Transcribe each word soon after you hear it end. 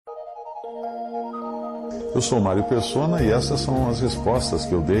Eu sou Mário Persona e essas são as respostas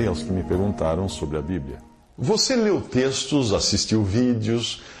que eu dei aos que me perguntaram sobre a Bíblia. Você leu textos, assistiu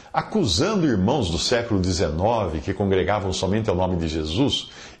vídeos, acusando irmãos do século XIX que congregavam somente ao nome de Jesus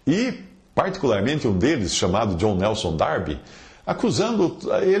e, particularmente, um deles, chamado John Nelson Darby, acusando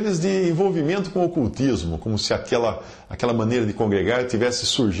eles de envolvimento com o ocultismo, como se aquela maneira de congregar tivesse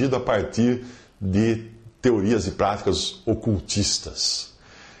surgido a partir de teorias e práticas ocultistas.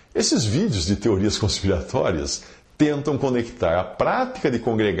 Esses vídeos de teorias conspiratórias tentam conectar a prática de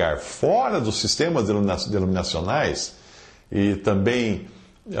congregar fora dos sistemas denominacionais e também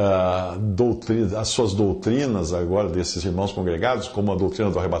as suas doutrinas agora desses irmãos congregados, como a doutrina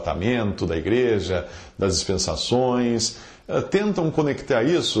do arrebatamento da igreja, das dispensações, tentam conectar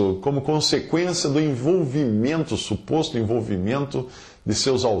isso como consequência do envolvimento, suposto envolvimento de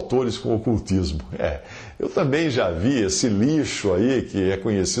seus autores com o ocultismo. Eu também já vi esse lixo aí que é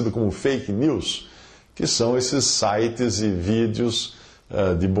conhecido como fake news, que são esses sites e vídeos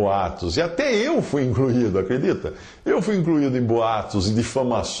de boatos. E até eu fui incluído, acredita? Eu fui incluído em boatos e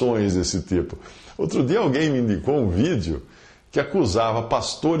difamações desse tipo. Outro dia alguém me indicou um vídeo que acusava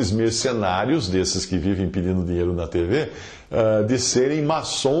pastores mercenários, desses que vivem pedindo dinheiro na TV, de serem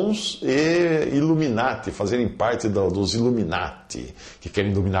maçons e Illuminati, fazerem parte dos Illuminati, que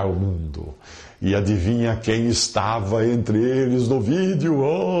querem dominar o mundo. E adivinha quem estava entre eles no vídeo?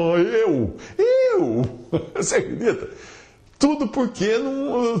 Oh, eu! Você acredita? Tudo porque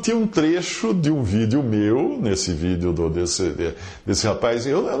tinha um trecho de um vídeo meu, nesse vídeo desse rapaz.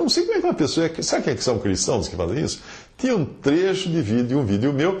 Eu não sei como é que uma pessoa... Sabe que são cristãos que fazem isso? Tinha um trecho de vídeo, um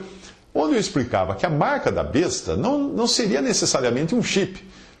vídeo meu, onde eu explicava que a marca da besta não seria necessariamente um chip,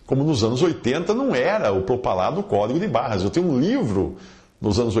 como nos anos 80 não era o propalado código de barras. Eu tenho um livro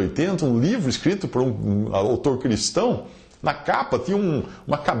nos anos 80, um livro escrito por um autor cristão. Na capa tinha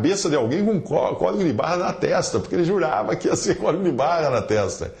uma cabeça de alguém com código de barra na testa, porque ele jurava que ia ser código de barra na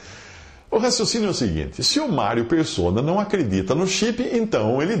testa. O raciocínio é o seguinte: se o Mário Persona não acredita no chip,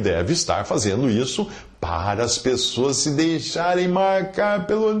 então ele deve estar fazendo isso para as pessoas se deixarem marcar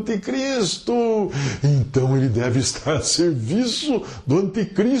pelo anticristo. Então ele deve estar a serviço do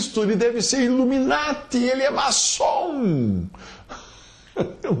anticristo, ele deve ser Illuminati, ele é maçom.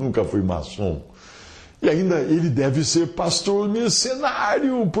 Eu nunca fui maçom. E ainda ele deve ser pastor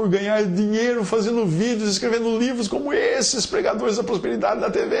mercenário por ganhar dinheiro fazendo vídeos, escrevendo livros como esses pregadores da prosperidade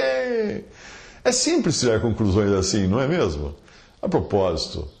da TV. É simples tirar conclusões assim, não é mesmo? A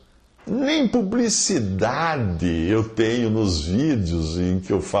propósito, nem publicidade eu tenho nos vídeos em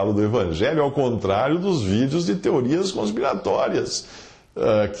que eu falo do Evangelho, ao contrário dos vídeos de teorias conspiratórias,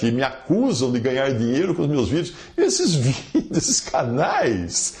 que me acusam de ganhar dinheiro com os meus vídeos. Esses vídeos, esses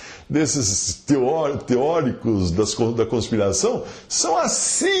canais desses teóricos da conspiração são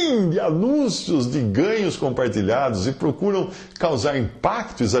assim, de anúncios de ganhos compartilhados, e procuram causar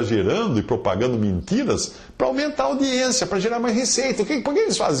impacto exagerando e propagando mentiras para aumentar a audiência, para gerar mais receita. Por que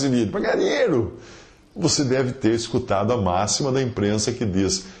eles fazem esse vídeo? Para ganhar dinheiro. Você deve ter escutado a máxima da imprensa que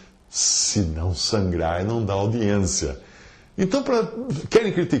diz: se não sangrar, não dá audiência. Então,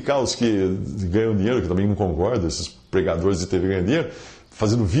 querem criticar os que ganham dinheiro, que também não concordo, esses pregadores de TV ganham dinheiro,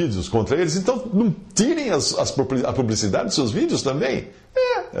 fazendo vídeos contra eles, então não tirem a publicidade dos seus vídeos também.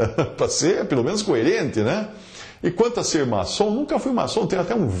 Para ser pelo menos coerente, né? E quanto a ser maçom, nunca fui maçom. Tem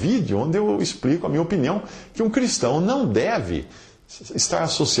até um vídeo onde eu explico a minha opinião que um cristão não deve estar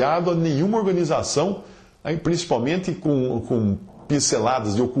associado a nenhuma organização, principalmente com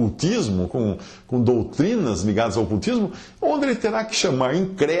pinceladas de ocultismo, com doutrinas ligadas ao ocultismo, onde ele terá que chamar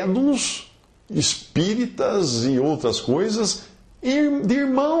incrédulos, espíritas e outras coisas de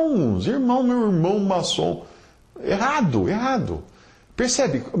irmãos. Meu irmão maçom. Errado.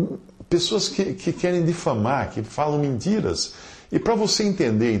 Percebe? Pessoas que querem difamar, que falam mentiras. E para você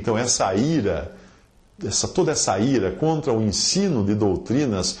entender, então, essa ira, toda essa ira contra o ensino de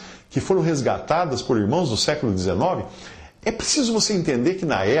doutrinas que foram resgatadas por irmãos do século XIX, é preciso você entender que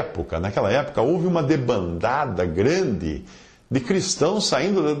naquela época, houve uma debandada grande de cristãos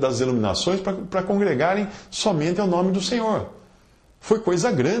saindo das denominações para congregarem somente ao nome do Senhor. Foi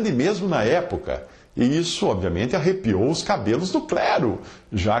coisa grande mesmo na época. E isso, obviamente, arrepiou os cabelos do clero,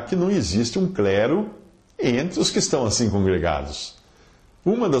 já que não existe um clero entre os que estão assim congregados.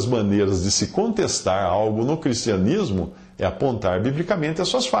 Uma das maneiras de se contestar algo no cristianismo é apontar biblicamente as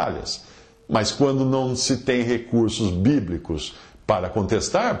suas falhas. Mas quando não se tem recursos bíblicos para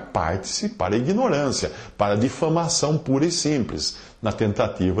contestar, parte-se para a ignorância, para a difamação pura e simples, na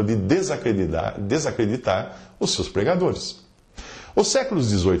tentativa de desacreditar os seus pregadores. Os séculos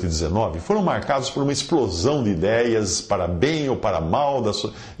XVIII e XIX foram marcados por uma explosão de ideias para bem ou para mal,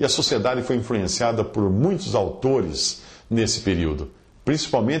 e a sociedade foi influenciada por muitos autores nesse período,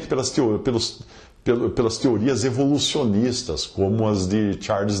 principalmente pelas teorias evolucionistas, como as de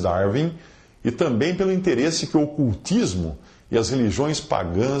Charles Darwin, e também pelo interesse que o ocultismo e as religiões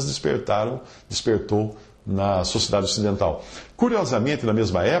pagãs despertou na sociedade ocidental. Curiosamente, na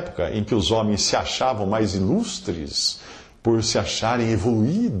mesma época em que os homens se achavam mais ilustres, por se acharem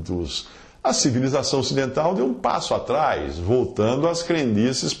evoluídos, a civilização ocidental deu um passo atrás, voltando às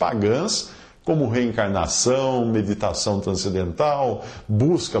crendices pagãs, como reencarnação, meditação transcendental,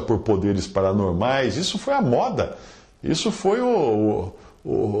 busca por poderes paranormais. Isso foi a moda. Isso foi o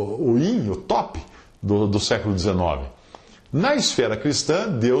top do século XIX. Na esfera cristã,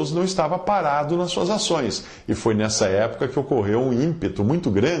 Deus não estava parado nas suas ações. E foi nessa época que ocorreu um ímpeto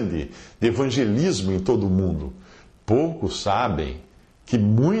muito grande de evangelismo em todo o mundo. Poucos sabem que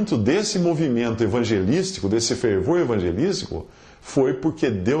muito desse movimento evangelístico, desse fervor evangelístico, foi porque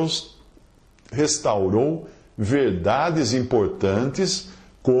Deus restaurou verdades importantes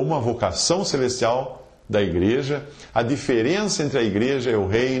como a vocação celestial da igreja, a diferença entre a igreja e o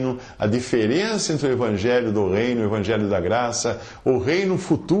reino, a diferença entre o evangelho do reino e o evangelho da graça, o reino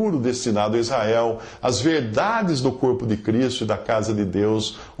futuro destinado a Israel, as verdades do corpo de Cristo e da casa de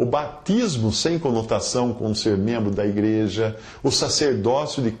Deus, o batismo sem conotação com ser membro da igreja, o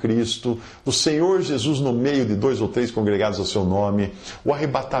sacerdócio de Cristo, o Senhor Jesus no meio de 2 ou 3 congregados ao seu nome, o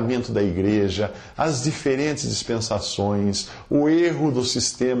arrebatamento da igreja, as diferentes dispensações, o erro do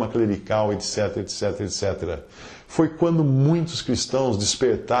sistema clerical, etc, etc, etc. Foi quando muitos cristãos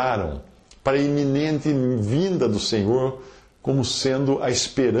despertaram para a iminente vinda do Senhor como sendo a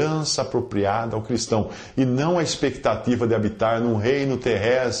esperança apropriada ao cristão, e não a expectativa de habitar num reino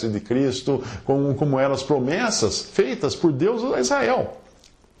terrestre de Cristo, como eram as promessas feitas por Deus a Israel,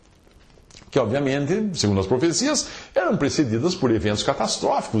 que obviamente, segundo as profecias, eram precedidas por eventos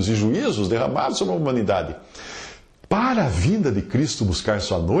catastróficos e juízos derramados sobre a humanidade. Para a vinda de Cristo buscar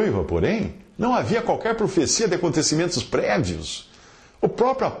sua noiva, porém, não havia qualquer profecia de acontecimentos prévios. O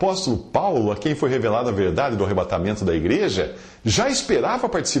próprio apóstolo Paulo, a quem foi revelada a verdade do arrebatamento da igreja, já esperava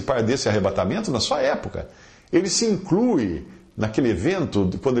participar desse arrebatamento na sua época. Ele se inclui naquele evento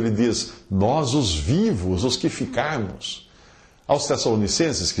quando ele diz: nós os vivos, os que ficarmos. Aos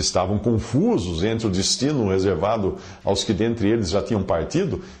Tessalonicenses, que estavam confusos entre o destino reservado aos que dentre eles já tinham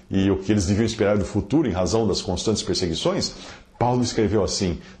partido e o que eles deviam esperar do futuro em razão das constantes perseguições, Paulo escreveu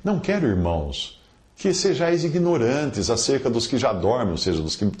assim: não quero, irmãos, que sejais ignorantes acerca dos que já dormem, ou seja,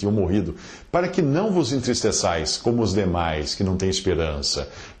 dos que tinham morrido, para que não vos entristeçais como os demais que não têm esperança.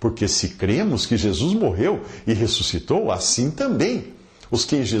 Porque se cremos que Jesus morreu e ressuscitou, assim também os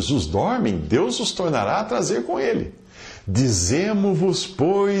que em Jesus dormem, Deus os tornará a trazer com ele. Dizemo-vos,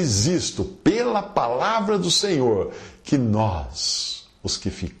 pois, isto, pela palavra do Senhor, que nós, os que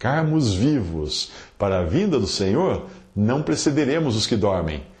ficarmos vivos para a vinda do Senhor, não precederemos os que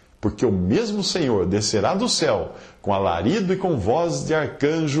dormem, porque o mesmo Senhor descerá do céu com alarido e com voz de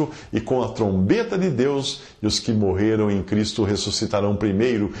arcanjo e com a trombeta de Deus, e os que morreram em Cristo ressuscitarão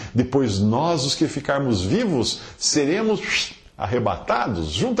primeiro. Depois nós, os que ficarmos vivos, seremos arrebatados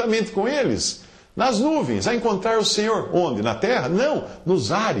juntamente com eles nas nuvens, a encontrar o Senhor. Onde? Na terra? Não,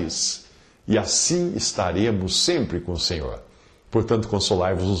 nos ares. E assim estaremos sempre com o Senhor. Portanto,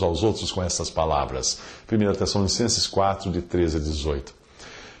 consolai-vos uns aos outros com estas palavras. 1 Tessalonicenses 4, de 13 a 18.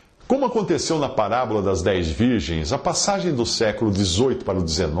 Como aconteceu na parábola das 10 virgens, a passagem do século XVIII para o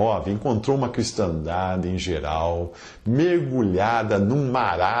XIX encontrou uma cristandade em geral mergulhada num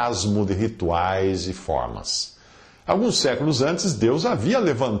marasmo de rituais e formas. Alguns séculos antes, Deus havia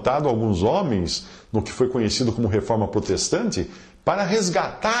levantado alguns homens, no que foi conhecido como Reforma Protestante, para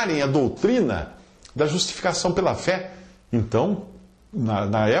resgatarem a doutrina da justificação pela fé. Então,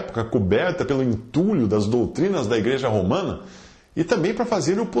 na época, coberta pelo entulho das doutrinas da Igreja Romana, e também para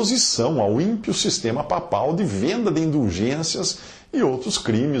fazer oposição ao ímpio sistema papal de venda de indulgências e outros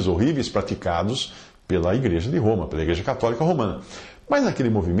crimes horríveis praticados pela Igreja de Roma, pela Igreja Católica Romana. Mas aquele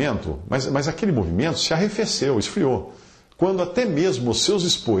movimento se arrefeceu, esfriou, quando até mesmo os seus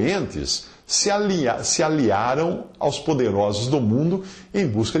expoentes se aliaram aos poderosos do mundo em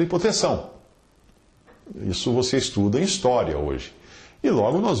busca de proteção. Isso você estuda em história hoje. E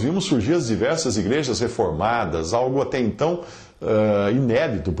logo nós vimos surgir as diversas igrejas reformadas, algo até então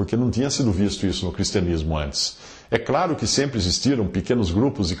inédito, porque não tinha sido visto isso no cristianismo antes. É claro que sempre existiram pequenos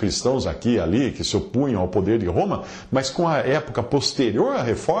grupos de cristãos aqui e ali que se opunham ao poder de Roma, mas com a época posterior à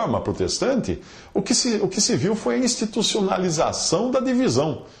Reforma Protestante, o que se viu foi a institucionalização da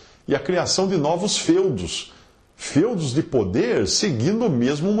divisão e a criação de novos feudos feudos de poder seguindo o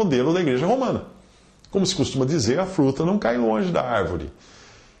mesmo modelo da Igreja Romana. Como se costuma dizer, a fruta não cai longe da árvore.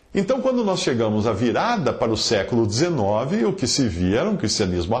 Então, quando nós chegamos à virada para o século XIX, o que se via era um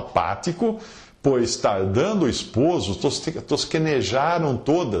cristianismo apático, pois, tardando o esposo, tosquenejaram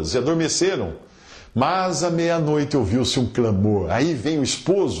todas e adormeceram. Mas à meia-noite ouviu-se um clamor. Aí vem o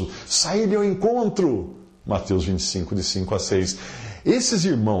esposo, saí-lhe ao encontro. Mateus 25, de 5 a 6. Esses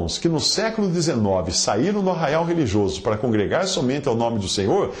irmãos que no século XIX saíram do arraial religioso para congregar somente ao nome do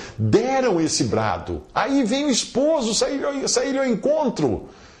Senhor, deram esse brado. Aí vem o esposo, saí-lhe ao encontro.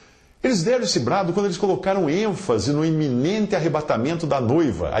 Eles deram esse brado quando eles colocaram ênfase no iminente arrebatamento da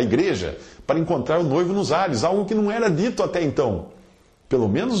noiva, a igreja, para encontrar o noivo nos ares, algo que não era dito até então. Pelo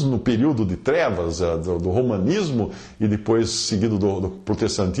menos no período de trevas, do romanismo e depois seguido do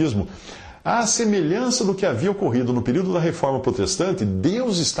protestantismo, à semelhança do que havia ocorrido no período da Reforma Protestante,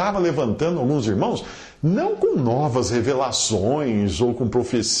 Deus estava levantando alguns irmãos, não com novas revelações ou com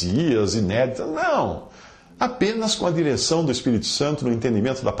profecias inéditas, não. Apenas com a direção do Espírito Santo no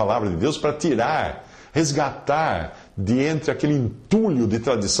entendimento da palavra de Deus para tirar, resgatar de entre aquele entulho de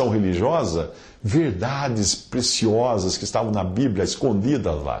tradição religiosa verdades preciosas que estavam na Bíblia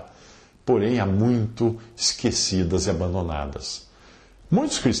escondidas lá, porém há muito esquecidas e abandonadas.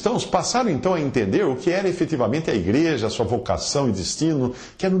 Muitos cristãos passaram então a entender o que era efetivamente a igreja, a sua vocação e destino,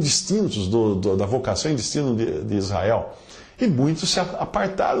 que eram distintos da vocação e destino de Israel. E muitos se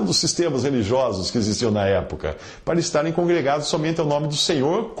apartaram dos sistemas religiosos que existiam na época, para estarem congregados somente ao nome do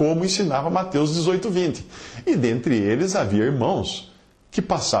Senhor, como ensinava Mateus 18, 20. E dentre eles havia irmãos que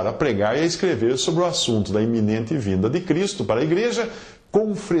passaram a pregar e a escrever sobre o assunto da iminente vinda de Cristo para a igreja,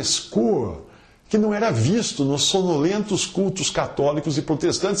 com frescor que não era visto nos sonolentos cultos católicos e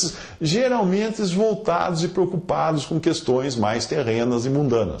protestantes, geralmente voltados e preocupados com questões mais terrenas e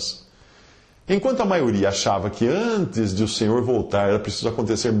mundanas. Enquanto a maioria achava que antes de o Senhor voltar era preciso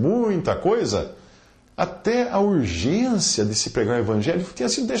acontecer muita coisa, até a urgência de se pregar o Evangelho tinha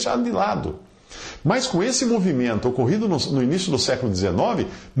sido deixada de lado. Mas com esse movimento ocorrido no início do século XIX,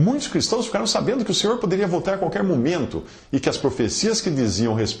 muitos cristãos ficaram sabendo que o Senhor poderia voltar a qualquer momento e que as profecias que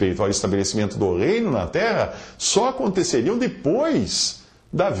diziam respeito ao estabelecimento do reino na terra só aconteceriam depois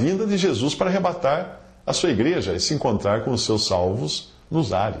da vinda de Jesus para arrebatar a sua igreja e se encontrar com os seus salvos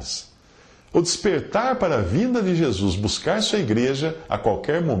nos ares. O despertar para a vinda de Jesus buscar sua igreja a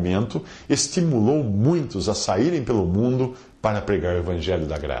qualquer momento estimulou muitos a saírem pelo mundo para pregar o Evangelho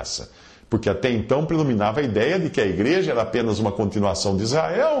da graça. Porque até então predominava a ideia de que a igreja era apenas uma continuação de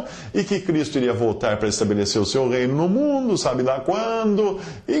Israel e que Cristo iria voltar para estabelecer o seu reino no mundo, sabe lá quando.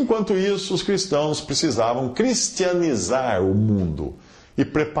 Enquanto isso, os cristãos precisavam cristianizar o mundo e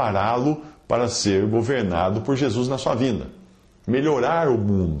prepará-lo para ser governado por Jesus na sua vinda. Melhorar o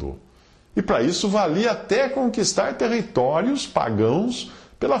mundo. E para isso valia até conquistar territórios pagãos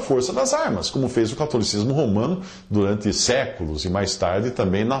pela força das armas, como fez o catolicismo romano durante séculos, e mais tarde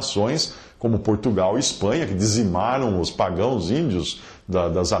também nações como Portugal e Espanha, que dizimaram os pagãos índios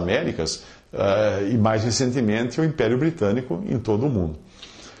das Américas, e mais recentemente o Império Britânico em todo o mundo.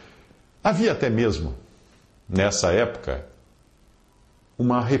 Havia até mesmo, nessa época,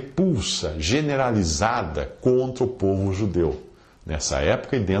 uma repulsa generalizada contra o povo judeu. Nessa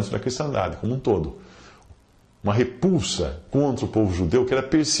época e dentro da cristandade como um todo. Uma repulsa contra o povo judeu que era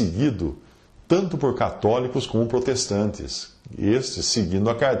perseguido tanto por católicos como protestantes. Estes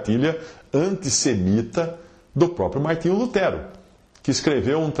seguindo a cartilha antissemita do próprio Martinho Lutero, que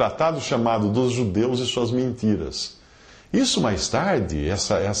escreveu um tratado chamado Dos Judeus e Suas Mentiras. Isso mais tarde,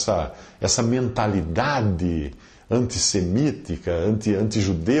 essa mentalidade antissemítica,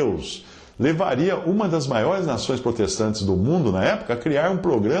 anti-judeus, levaria uma das maiores nações protestantes do mundo na época a criar um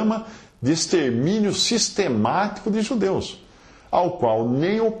programa de extermínio sistemático de judeus, ao qual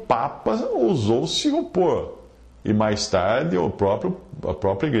nem o Papa ousou se opor. E mais tarde a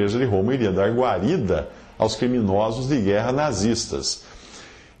própria Igreja de Roma iria dar guarida aos criminosos de guerra nazistas.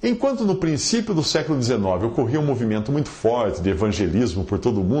 Enquanto no princípio do século XIX ocorria um movimento muito forte de evangelismo por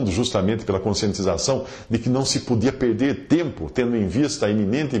todo o mundo, justamente pela conscientização de que não se podia perder tempo, tendo em vista a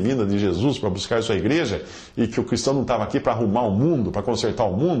iminente vinda de Jesus para buscar sua igreja, e que o cristão não estava aqui para arrumar o mundo, para consertar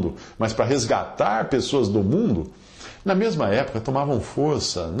o mundo, mas para resgatar pessoas do mundo, na mesma época tomavam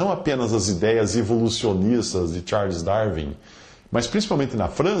força não apenas as ideias evolucionistas de Charles Darwin, mas principalmente na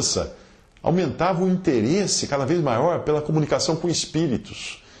França, aumentava o interesse cada vez maior pela comunicação com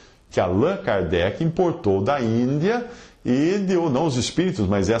espíritos, que Allan Kardec importou da Índia e não os espíritos,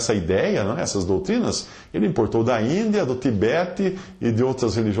 mas essa ideia, não, essas doutrinas, ele importou da Índia, do Tibete e de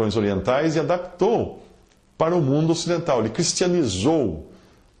outras religiões orientais e adaptou para o mundo ocidental. Ele cristianizou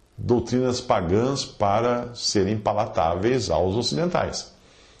doutrinas pagãs para serem palatáveis aos ocidentais.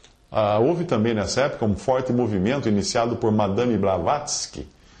 Houve também nessa época um forte movimento iniciado por Madame Blavatsky,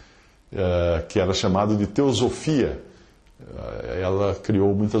 que era chamado de teosofia. Ela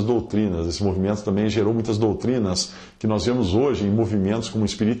criou muitas doutrinas. Esse movimento também gerou muitas doutrinas que nós vemos hoje em movimentos como o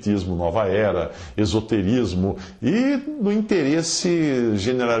Espiritismo, Nova Era, Esoterismo e no interesse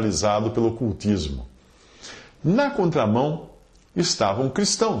generalizado pelo ocultismo. Na contramão estavam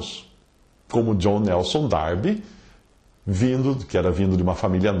cristãos, como John Nelson Darby, que era vindo de uma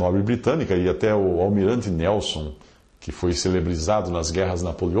família nobre britânica, e até o almirante Nelson, que foi celebrizado nas guerras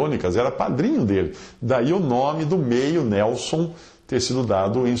napoleônicas, era padrinho dele. Daí o nome do meio Nelson ter sido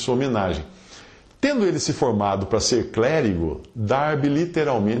dado em sua homenagem. Tendo ele se formado para ser clérigo, Darby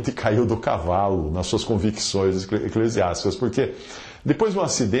literalmente caiu do cavalo nas suas convicções eclesiásticas, porque depois de um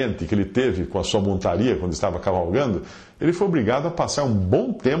acidente que ele teve com a sua montaria, quando estava cavalgando, ele foi obrigado a passar um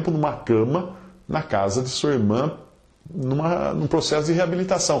bom tempo numa cama na casa de sua irmã, num processo de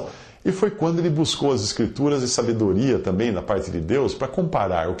reabilitação. E foi quando ele buscou as Escrituras e sabedoria também da parte de Deus para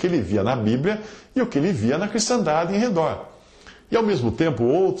comparar o que ele via na Bíblia e o que ele via na cristandade em redor. E ao mesmo tempo,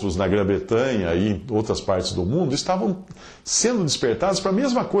 outros na Grã-Bretanha e em outras partes do mundo estavam sendo despertados para a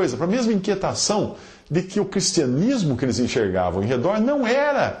mesma coisa, para a mesma inquietação de que o cristianismo que eles enxergavam em redor não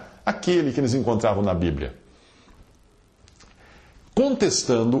era aquele que eles encontravam na Bíblia.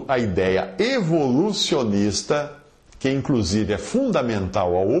 Contestando a ideia evolucionista, que inclusive é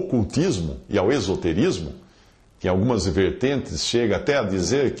fundamental ao ocultismo e ao esoterismo, que em algumas vertentes chega até a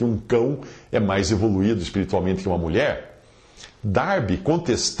dizer que um cão é mais evoluído espiritualmente que uma mulher, Darby,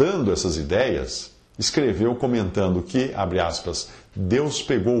 contestando essas ideias, escreveu comentando que, abre aspas, Deus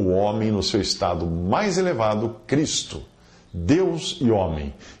pegou o homem no seu estado mais elevado, Cristo, Deus e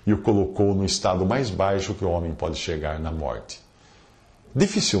homem, e o colocou no estado mais baixo que o homem pode chegar, na morte.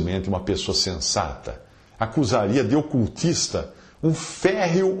 Dificilmente uma pessoa sensata acusaria de ocultista um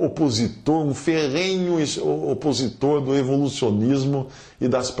férreo opositor, um ferrenho opositor do evolucionismo e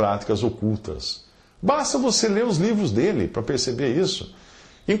das práticas ocultas. Basta você ler os livros dele para perceber isso.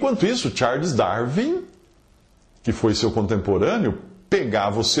 Enquanto isso, Charles Darwin, que foi seu contemporâneo,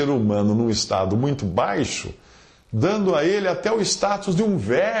 pegava o ser humano num estado muito baixo, dando a ele até o status de um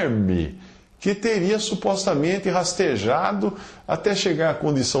verme, que teria supostamente rastejado até chegar à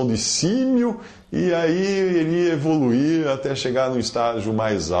condição de símio, e aí iria evoluir até chegar no estágio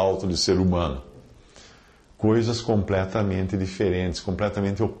mais alto de ser humano. Coisas completamente diferentes,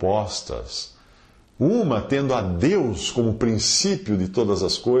 completamente opostas. Uma tendo a Deus como princípio de todas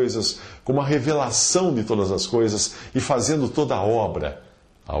as coisas, como a revelação de todas as coisas e fazendo toda a obra.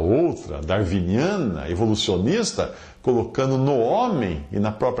 A outra, darwiniana, evolucionista, colocando no homem e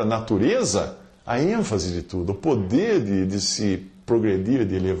na própria natureza a ênfase de tudo, o poder de se progredir,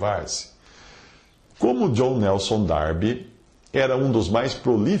 de elevar-se. Como John Nelson Darby era um dos mais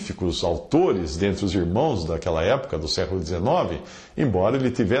prolíficos autores dentre os irmãos daquela época, do século XIX, embora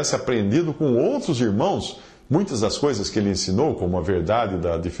ele tivesse aprendido com outros irmãos muitas das coisas que ele ensinou, como a verdade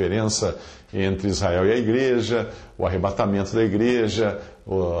da diferença entre Israel e a igreja, o arrebatamento da igreja,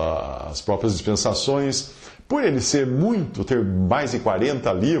 as próprias dispensações. Por ele ter mais de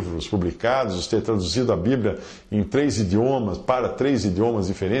 40 livros publicados, ter traduzido a Bíblia em 3 idiomas, para 3 idiomas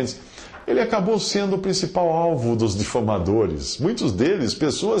diferentes, ele acabou sendo o principal alvo dos difamadores. Muitos deles,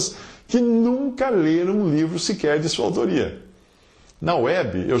 pessoas que nunca leram um livro sequer de sua autoria. Na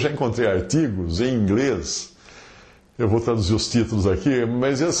web, eu já encontrei artigos em inglês. Eu vou traduzir os títulos aqui,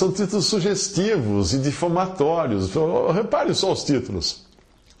 mas são títulos sugestivos e difamatórios. Repare só os títulos.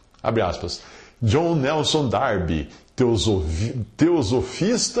 Abre aspas. John Nelson Darby,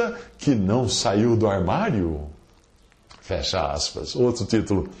 teosofista que não saiu do armário? Fecha aspas. Outro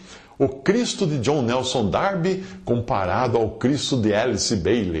título. O Cristo de John Nelson Darby comparado ao Cristo de Alice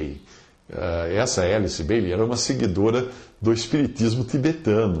Bailey. Essa Alice Bailey era uma seguidora do espiritismo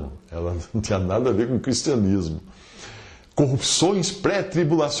tibetano. Ela não tinha nada a ver com o cristianismo. Corrupções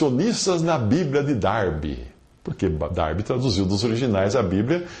pré-tribulacionistas na Bíblia de Darby. Porque Darby traduziu dos originais a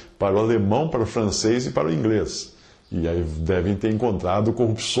Bíblia para o alemão, para o francês e para o inglês. E aí devem ter encontrado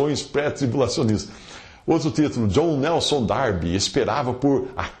corrupções pré-tribulacionistas. Outro título, John Nelson Darby esperava por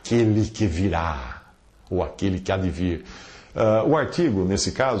aquele que virá, ou aquele que há de vir. O artigo,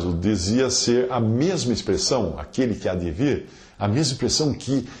 nesse caso, dizia ser a mesma expressão, aquele que há de vir, a mesma expressão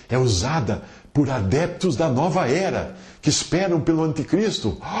que é usada por adeptos da nova era, que esperam pelo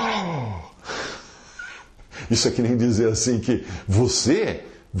anticristo. Isso é que nem dizer assim que você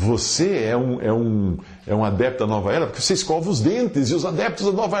é um adepto da nova era, porque você escova os dentes, e os adeptos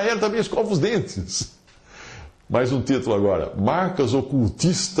da nova era também escovam os dentes. Mais um título agora. Marcas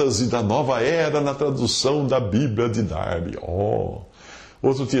ocultistas e da nova era na tradução da Bíblia de Darby.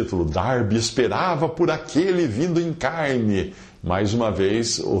 Outro título. Darby esperava por aquele vindo em carne. Mais uma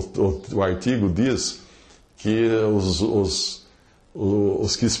vez, o artigo diz que os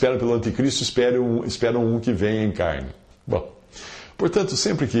que esperam pelo anticristo esperam um que venha em carne. Bom, portanto,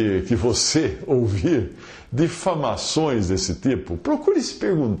 sempre que você ouvir difamações desse tipo, procure se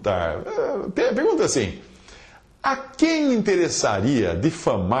perguntar. Pergunta assim: a quem interessaria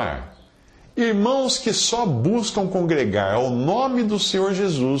difamar irmãos que só buscam congregar ao nome do Senhor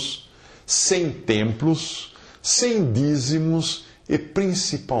Jesus, sem templos, sem dízimos e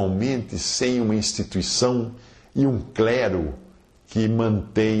principalmente sem uma instituição e um clero que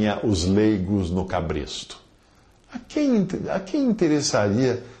mantenha os leigos no cabresto? A quem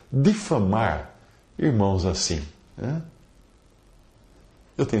interessaria difamar irmãos assim? Né?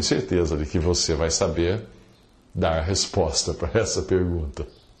 Eu tenho certeza de que você vai saber dar a resposta para essa pergunta.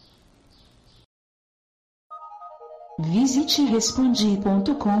 Visite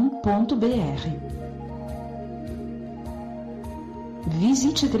respondi.com.br.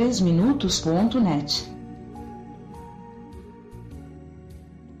 Visite 3minutos.net.